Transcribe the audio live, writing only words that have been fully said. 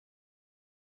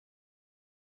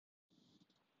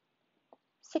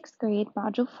Sixth grade,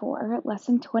 Module 4,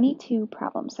 Lesson 22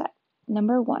 problem set.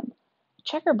 Number 1. A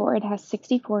checkerboard has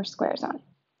 64 squares on it.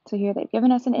 So here they've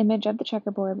given us an image of the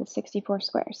checkerboard with 64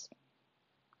 squares.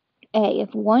 A,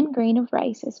 if 1 grain of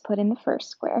rice is put in the first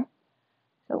square,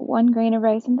 so 1 grain of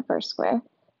rice in the first square,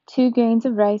 2 grains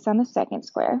of rice on the second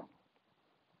square,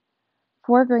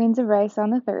 4 grains of rice on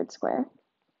the third square,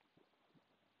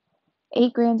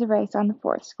 8 grains of rice on the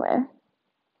fourth square,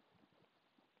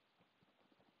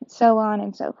 so on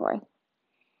and so forth,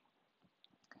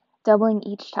 doubling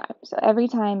each time. So every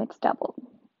time it's doubled.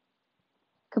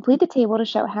 Complete the table to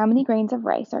show how many grains of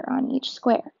rice are on each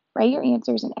square. Write your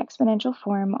answers in exponential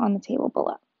form on the table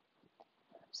below.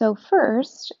 So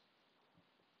first,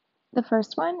 the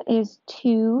first one is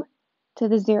 2 to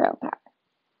the 0 power,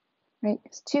 right?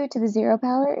 Because 2 to the 0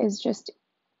 power is just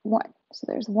 1. So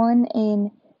there's 1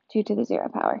 in 2 to the 0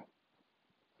 power.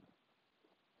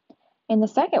 In the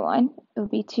second one, it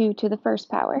would be 2 to the first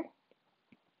power.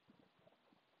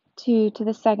 2 to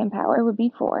the second power would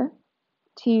be 4.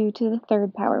 2 to the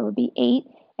third power would be 8.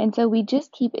 And so we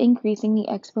just keep increasing the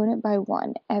exponent by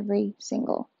 1 every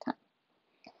single time.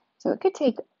 So it could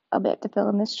take a bit to fill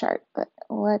in this chart, but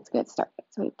let's get started.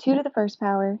 So we have 2 to the first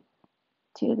power,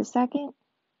 2 to the second,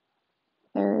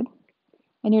 third,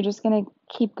 and you're just going to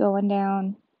keep going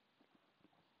down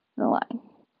the line.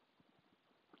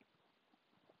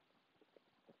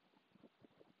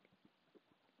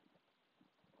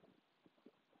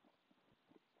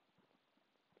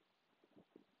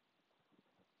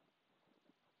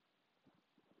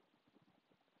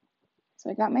 So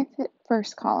I got my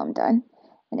first column done,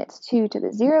 and it's 2 to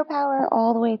the 0 power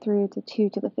all the way through to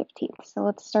 2 to the 15th. So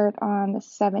let's start on the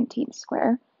 17th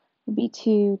square. It would be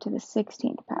 2 to the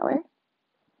 16th power.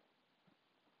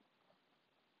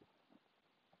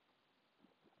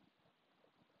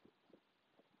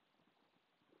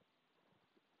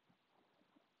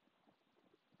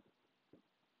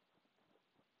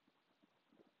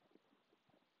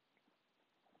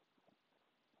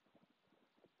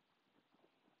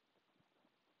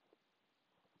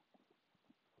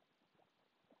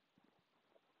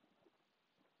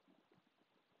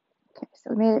 Okay, so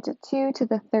we made it to 2 to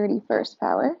the 31st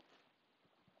power.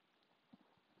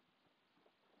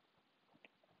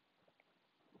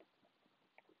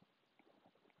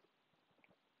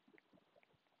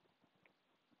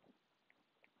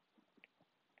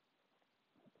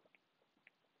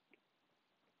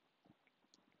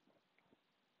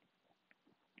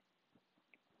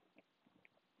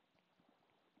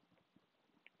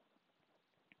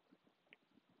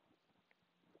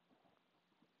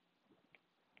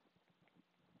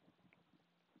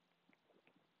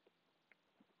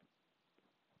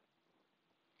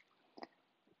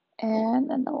 And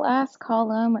then the last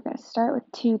column, we're going to start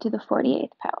with 2 to the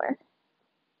 48th power.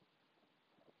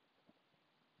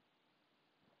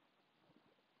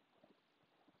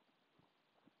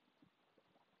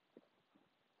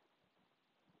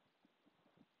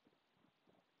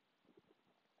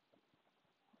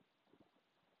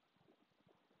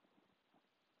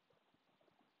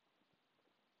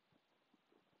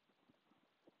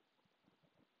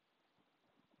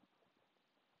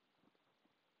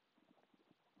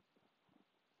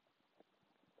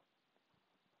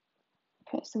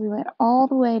 Okay, so we went all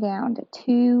the way down to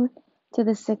 2 to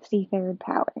the 63rd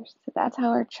power. So that's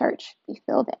how our chart should be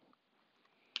filled in.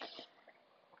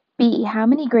 B, how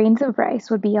many grains of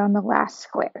rice would be on the last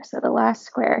square? So the last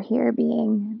square here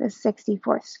being the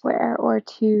 64th square, or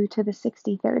 2 to the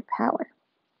 63rd power.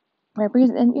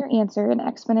 Represent your answer in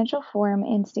exponential form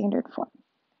and standard form.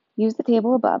 Use the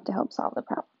table above to help solve the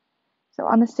problem. So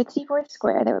on the 64th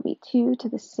square, that would be 2 to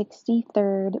the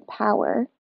 63rd power.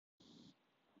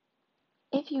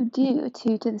 If you do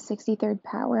 2 to the 63rd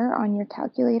power on your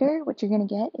calculator, what you're going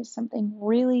to get is something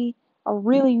really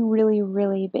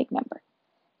big number.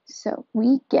 So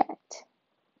we get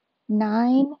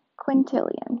 9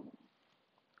 quintillion,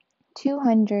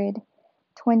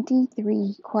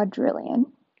 223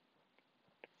 quadrillion,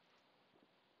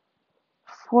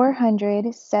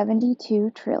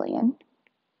 472 trillion,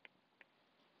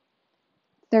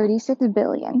 36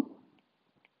 billion,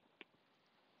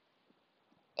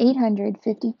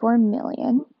 854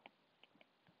 million,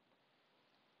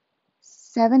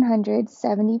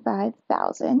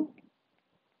 775,000,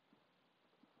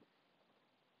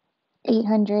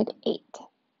 808.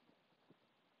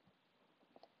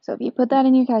 So if you put that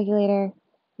in your calculator,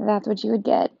 that's what you would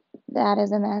get. That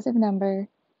is a massive number.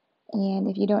 And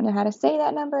if you don't know how to say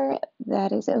that number,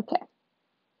 that is okay.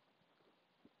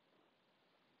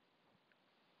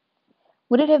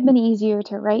 Would it have been easier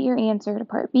to write your answer to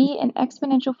part B in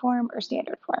exponential form or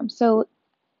standard form? So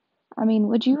I mean,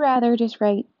 would you rather just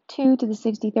write 2 to the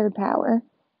 63rd power,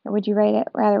 or would you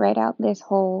rather write out this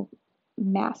whole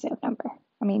massive number?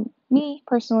 I mean, me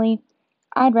personally,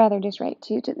 I'd rather just write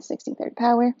 2 to the 63rd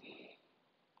power.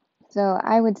 So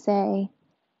I would say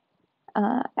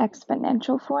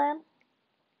exponential form,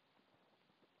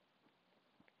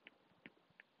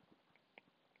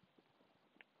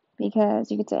 because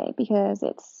you could say because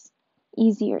it's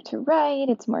easier to write,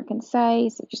 it's more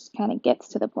concise, it just kind of gets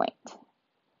to the point.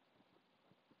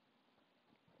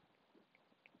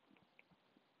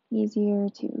 Easier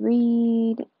to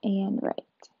read and write.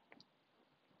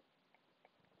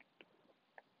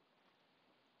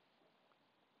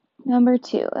 Number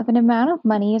 2, if an amount of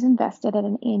money is invested at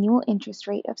an annual interest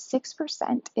rate of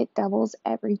 6%, it doubles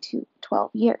every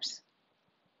 12 years.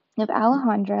 If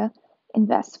Alejandra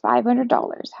invests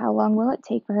 $500, how long will it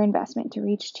take for her investment to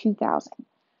reach $2,000,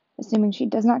 assuming she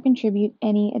does not contribute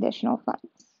any additional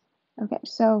funds? Okay,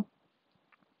 so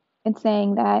it's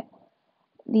saying that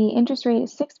the interest rate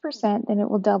is 6%, then it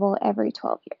will double every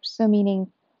 12 years. So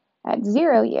meaning at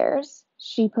 0 years,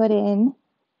 she put in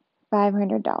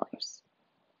 $500.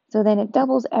 So then it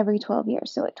doubles every 12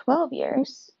 years. So at 12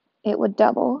 years, it would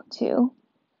double to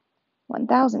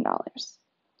 $1,000.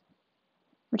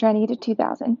 We're trying to get to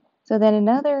 2,000. So then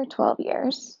another 12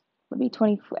 years would be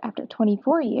after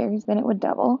 24 years, then it would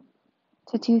double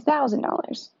to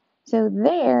 $2,000. So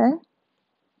there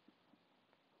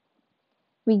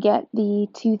we get the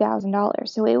 $2,000.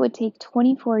 So it would take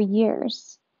 24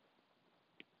 years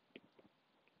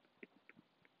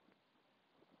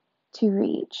to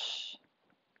reach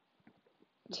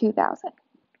 $2,000.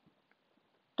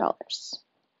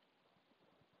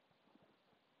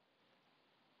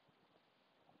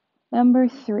 Number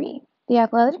 3, the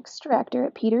athletics director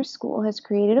at Peter's school has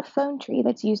created a phone tree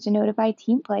that's used to notify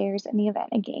team players in the event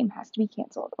a game has to be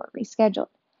canceled or rescheduled.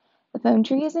 The phone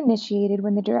tree is initiated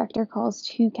when the director calls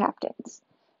 2 captains.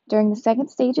 During the second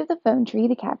stage of the phone tree,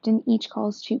 the captain each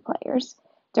calls 2 players.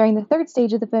 During the third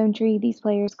stage of the phone tree, these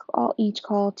players each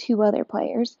call 2 other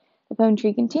players. The phone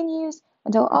tree continues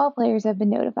until all players have been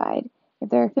notified. If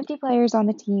there are 50 players on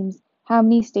the teams, how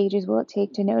many stages will it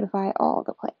take to notify all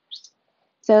the players?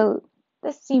 So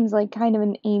this seems like kind of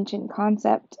an ancient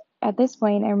concept at this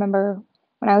point. I remember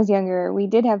when I was younger, we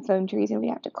did have phone trees and we'd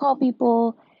have to call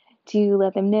people to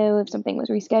let them know if something was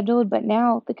rescheduled, but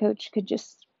now the coach could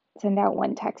just send out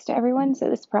one text to everyone, so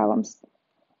this problem's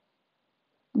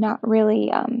not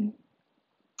really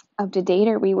up to date,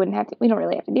 or we don't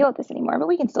really have to deal with this anymore, but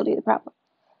we can still do the problem.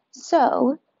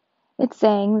 So it's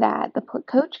saying that the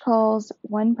coach calls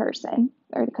one person,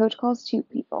 or the coach calls 2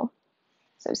 people.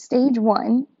 So stage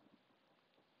 1,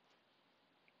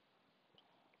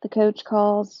 the coach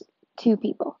calls 2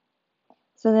 people.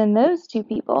 So then those 2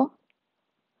 people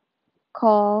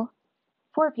call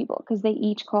 4 people because they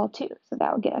each call 2. So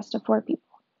that would get us to 4 people.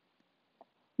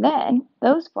 Then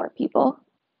those 4 people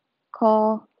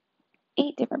call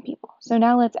 8 different people. So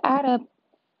now let's add up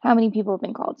how many people have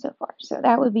been called so far. So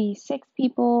that would be 6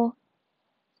 people,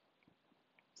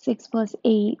 6 plus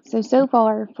 8. So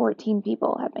far 14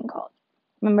 people have been called.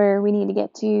 Remember, we need to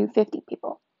get to 50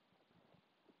 people.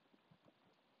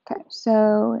 Okay,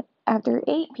 so after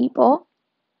 8 people,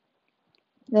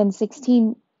 then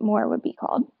 16 more would be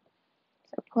called.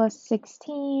 So plus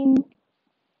 16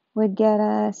 would get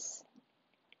us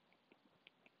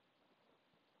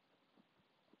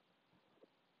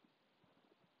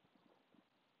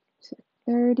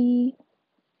 30.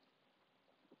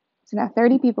 So now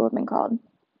 30 people have been called.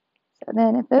 So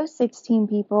then if those 16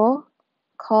 people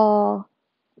call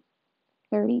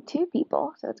 32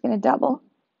 people, so it's going to double,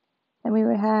 then we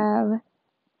would have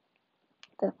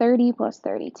the 30 plus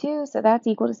 32, so that's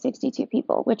equal to 62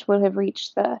 people, which would have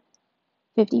reached the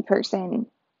 50-person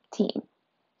team.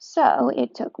 So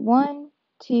it took 1,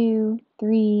 2,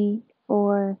 3,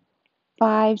 4,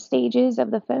 5 stages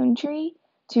of the phone tree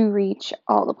to reach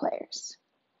all the players.